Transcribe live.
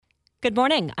Good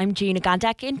morning. I'm Gina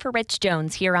Gondek in for Rich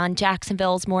Jones here on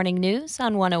Jacksonville's Morning News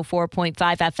on 104.5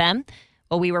 FM.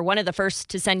 Well, we were one of the first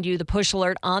to send you the push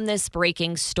alert on this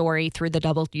breaking story through the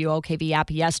WOKV app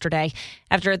yesterday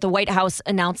after the White House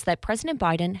announced that President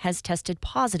Biden has tested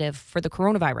positive for the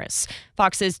coronavirus.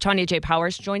 Fox's Tanya J.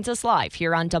 Powers joins us live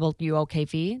here on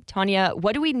WOKV. Tanya,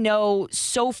 what do we know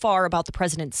so far about the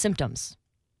president's symptoms?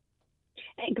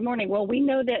 Hey, good morning. Well, we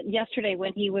know that yesterday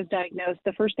when he was diagnosed,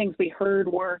 the first things we heard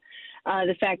were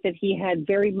the fact that he had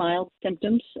very mild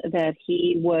symptoms, that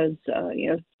he was,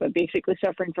 basically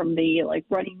suffering from the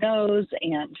runny nose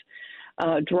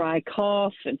and dry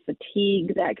cough and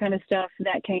fatigue, that kind of stuff.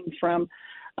 That came from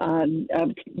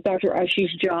Dr.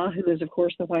 Ashish Jha, who is, of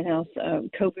course, the White House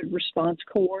COVID response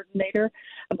coordinator.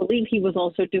 I believe he was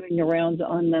also doing the rounds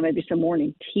on maybe some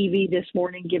morning TV this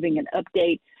morning, giving an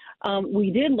update.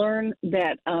 We did learn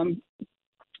that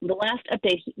the last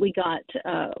update we got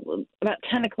about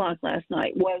 10 o'clock last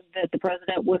night was that the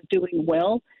president was doing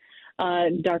well.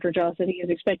 Dr. Jha said he is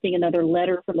expecting another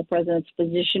letter from the president's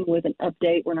physician with an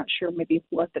update. We're not sure maybe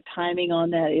what the timing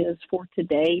on that is for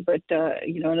today, but,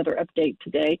 another update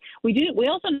today. We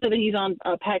also know that he's on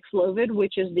Paxlovid,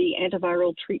 which is the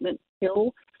antiviral treatment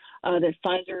pill that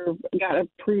Pfizer got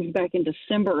approved back in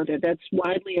December. That's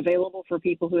widely available for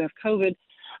people who have COVID.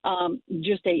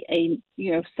 Just a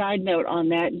side note on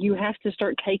that, you have to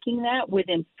start taking that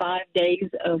within 5 days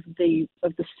of the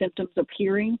symptoms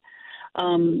appearing.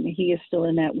 He is still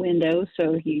in that window,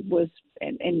 so he was,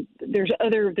 and there's a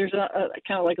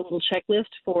kind of like a little checklist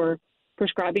for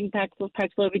prescribing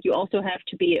Paxlovid. You also have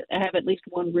to have at least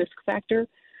one risk factor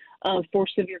for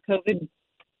severe COVID,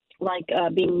 like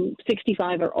being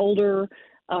 65 or older,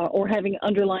 or having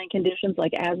underlying conditions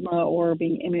like asthma or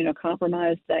being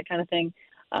immunocompromised, that kind of thing.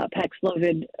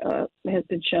 Paxlovid has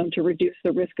been shown to reduce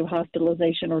the risk of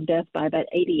hospitalization or death by about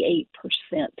 88%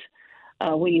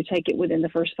 when you take it within the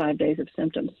first 5 days of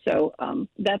symptoms. So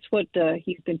that's what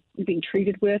he's been being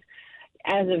treated with.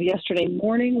 As of yesterday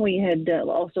morning, we had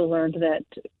also learned that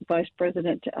Vice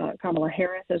President Kamala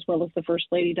Harris, as well as the First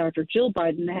Lady, Dr. Jill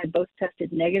Biden, had both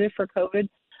tested negative for COVID.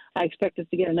 I expect us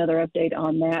to get another update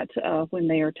on that when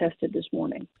they are tested this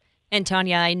morning. And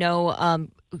Tanya, I know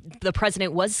the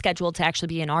president was scheduled to actually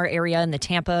be in our area, in the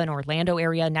Tampa and Orlando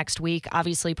area next week.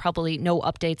 Obviously, probably no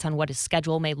updates on what his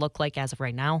schedule may look like as of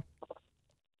right now.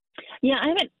 Yeah,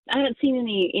 I haven't seen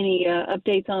any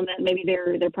updates on that. Maybe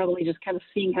they're probably just kind of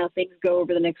seeing how things go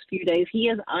over the next few days. He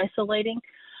is isolating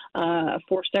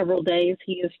for several days.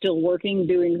 He is still working,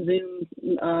 doing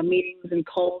Zoom meetings and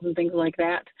calls and things like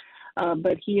that.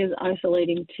 But he is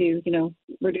isolating to,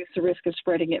 reduce the risk of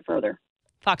spreading it further.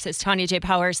 Fox's Tanya J.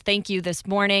 Powers, thank you this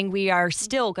morning. We are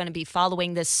still going to be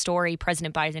following this story,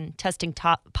 President Biden testing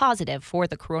positive for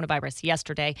the coronavirus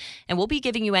yesterday, and we'll be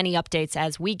giving you any updates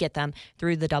as we get them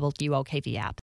through the WOKV app.